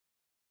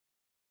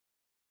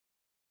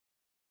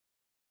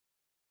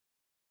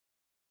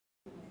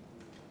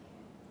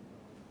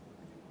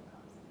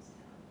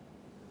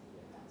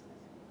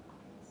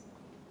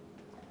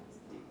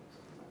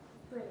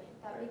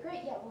brilliant. That'd be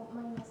great. Yeah, well,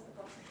 mine was the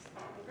bottom, so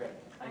that'd be great.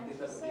 I think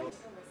that's so what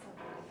something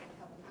I can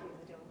come through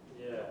the door.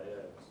 Yeah,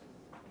 yeah.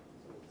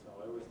 So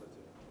I always looked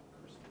at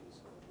Christie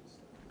sort of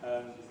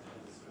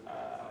stuff.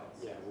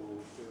 Yeah,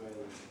 we'll do a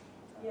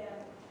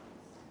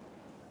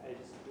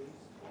edit, please.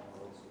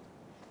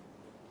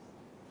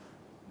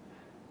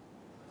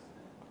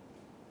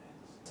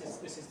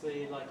 This is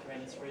the Leica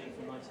N3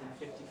 from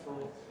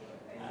 1954.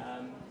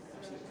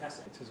 Absolute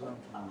classic as well.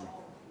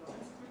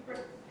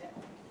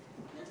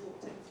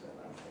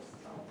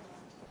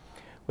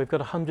 We've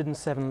got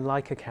 107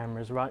 Leica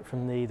cameras, right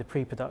from the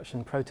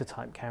pre-production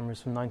prototype cameras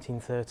from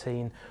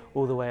 1913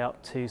 all the way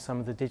up to some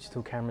of the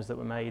digital cameras that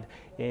were made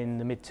in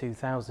the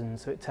mid-2000s.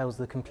 So it tells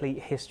the complete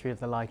history of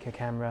the Leica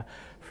camera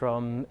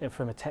from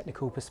a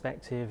technical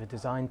perspective, a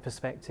design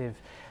perspective,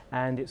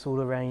 and it's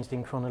all arranged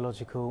in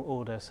chronological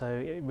order. So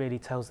it really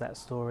tells that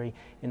story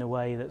in a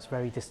way that's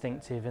very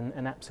distinctive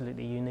and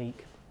absolutely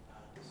unique.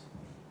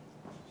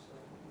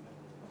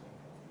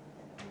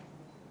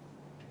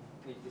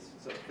 Can you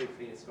just sort of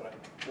briefly describe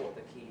what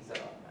the keys are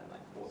and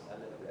like what a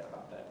little bit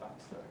about their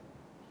backstory?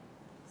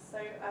 So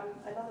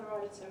another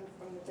item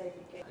from the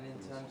David Gates. And in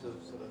terms of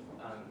sort of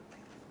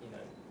you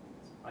know,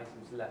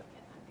 items left.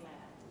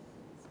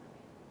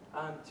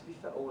 To be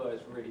fair, all I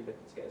was really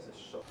looking to get is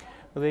a shot.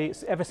 Well,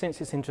 ever since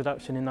its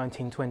introduction in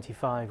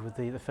 1925 with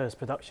the first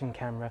production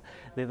camera,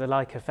 the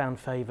Leica found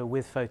favour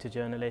with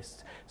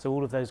photojournalists. So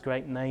all of those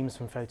great names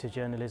from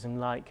photojournalism,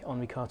 like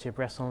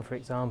Cartier-Bresson, for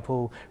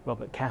example,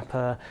 Robert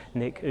Capa,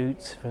 Nick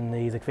Ut from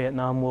the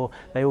Vietnam War,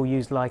 they all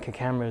used Leica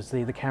cameras.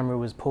 The camera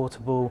was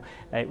portable,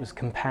 it was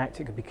compact,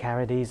 it could be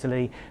carried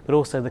easily, but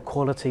also the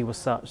quality was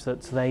such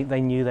that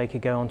they knew they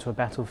could go onto a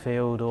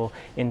battlefield or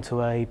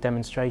into a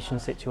demonstration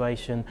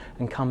situation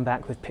and come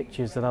back with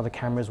pictures that other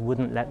cameras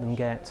wouldn't let them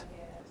get.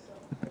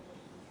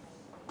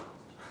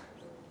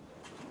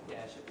 Yeah,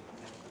 it should be.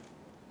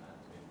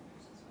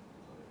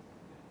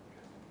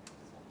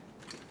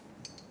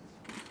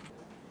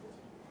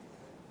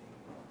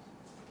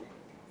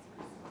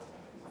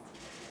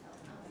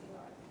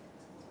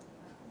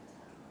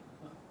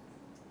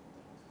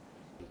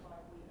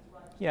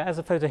 Yeah, as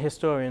a photo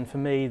historian, for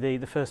me,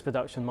 the first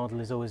production model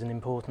is always an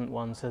important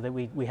one, so that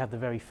we have the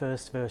very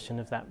first version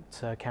of that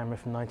camera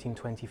from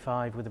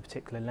 1925 with a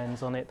particular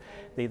lens on it.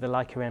 The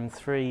Leica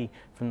M3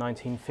 from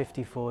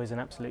 1954 is an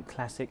absolute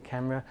classic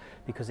camera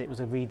because it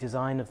was a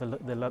redesign of the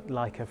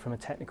Leica from a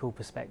technical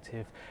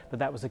perspective, but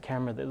that was a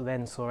camera that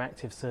then saw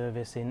active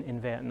service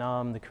in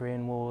Vietnam, the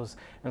Korean Wars,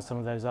 and some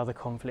of those other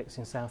conflicts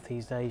in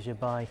Southeast Asia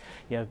by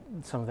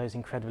some of those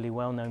incredibly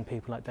well-known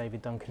people like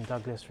David Duncan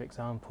Douglas, for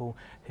example,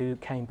 who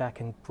came back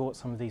and brought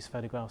some of these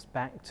photographs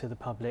back to the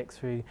public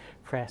through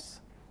press.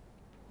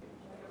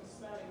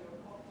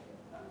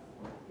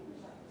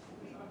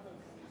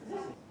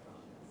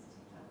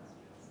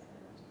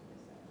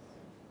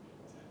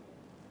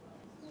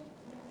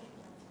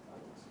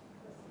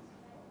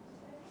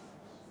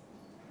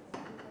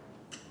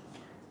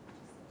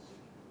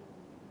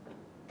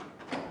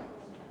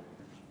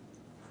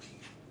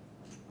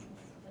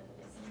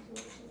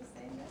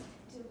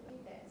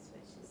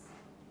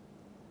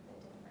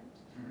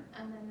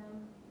 And then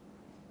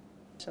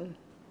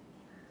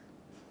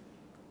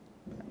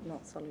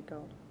not solid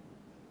gold.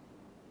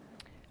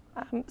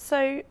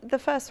 So the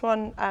first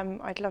one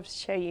I'd love to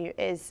show you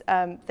is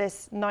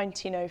this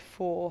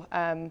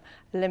 1904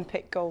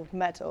 Olympic gold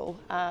medal.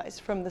 It's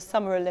from the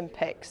Summer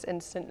Olympics in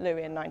St.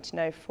 Louis in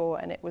 1904,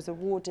 and it was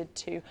awarded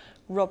to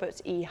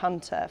Robert E.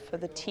 Hunter for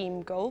the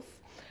team golf.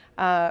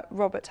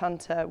 Robert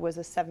Hunter was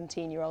a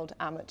 17-year-old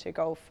amateur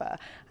golfer,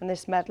 and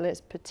this medal is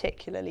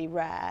particularly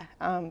rare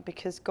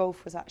because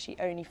golf was actually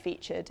only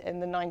featured in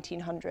the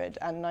 1900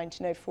 and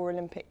 1904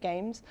 Olympic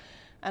Games,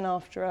 and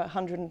after a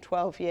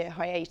 112-year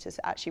hiatus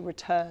it actually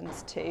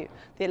returns to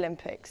the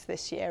Olympics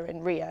this year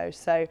in Rio,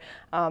 so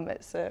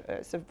it's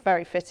a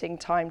very fitting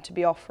time to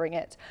be offering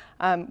it.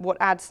 What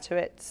adds to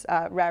its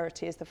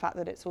rarity is the fact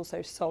that it's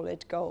also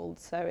solid gold,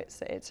 so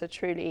it's a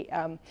truly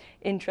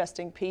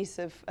interesting piece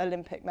of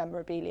Olympic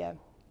memorabilia.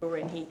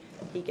 And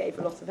he gave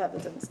a lot of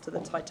evidence to the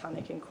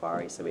Titanic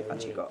inquiry, so we've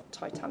actually got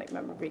Titanic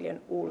memorabilia,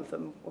 and all of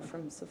them were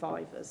from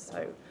survivors.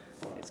 So,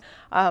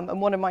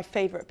 and one of my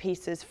favourite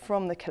pieces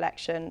from the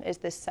collection is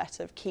this set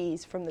of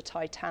keys from the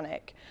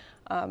Titanic.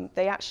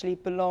 They actually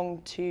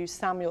belong to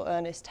Samuel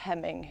Ernest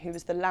Hemming, who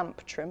was the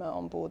lamp trimmer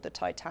on board the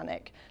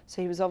Titanic.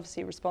 So he was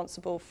obviously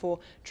responsible for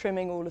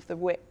trimming all of the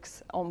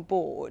wicks on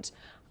board.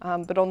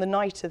 But on the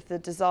night of the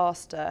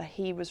disaster,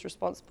 he was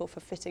responsible for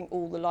fitting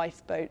all the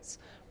lifeboats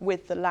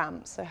with the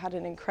lamps, so had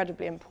an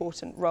incredibly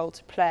important role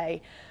to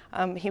play.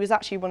 He was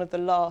actually one of the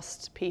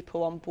last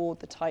people on board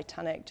the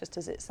Titanic just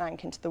as it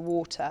sank into the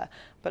water,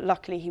 but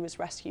luckily he was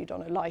rescued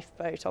on a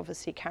lifeboat,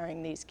 obviously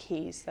carrying these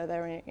keys, so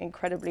they're an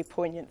incredibly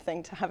poignant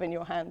thing to have in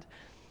your hand.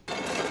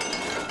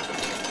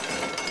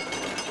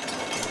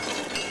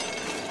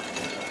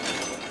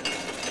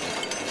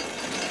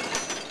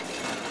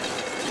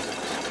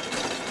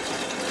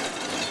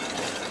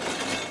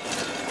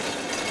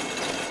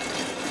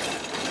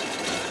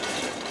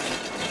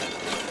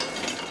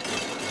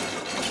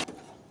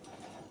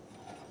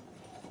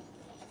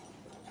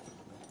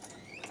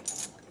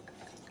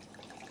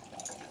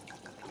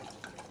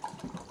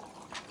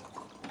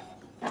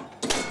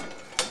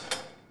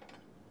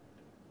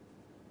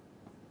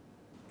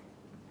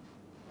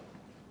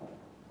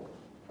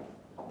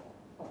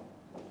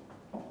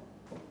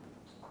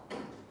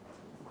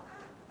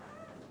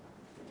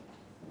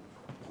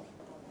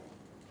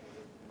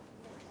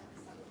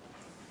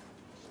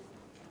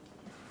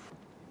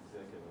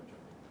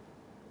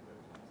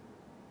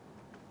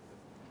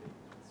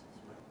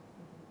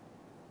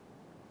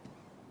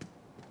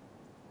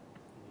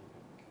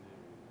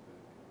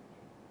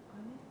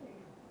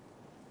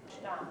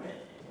 down.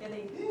 Yeah,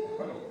 they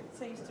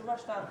so used to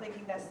rush down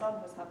thinking their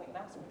son was having an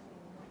asthma.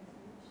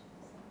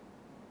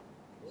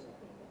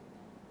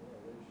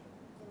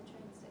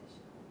 train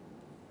station.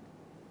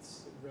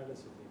 It's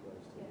relatively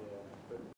close to, yeah. But